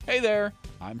Hey there,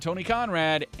 I'm Tony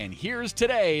Conrad, and here's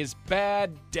today's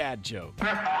bad dad joke.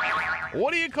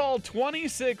 What do you call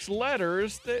 26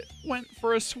 letters that went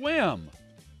for a swim?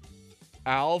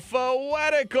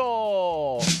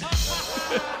 Alphabetical!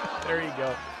 There you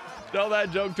go. Tell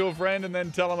that joke to a friend and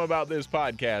then tell them about this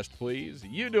podcast, please.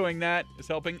 You doing that is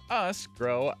helping us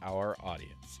grow our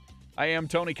audience. I am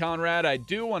Tony Conrad. I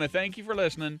do want to thank you for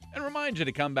listening and remind you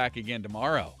to come back again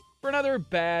tomorrow for another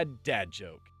bad dad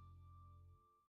joke.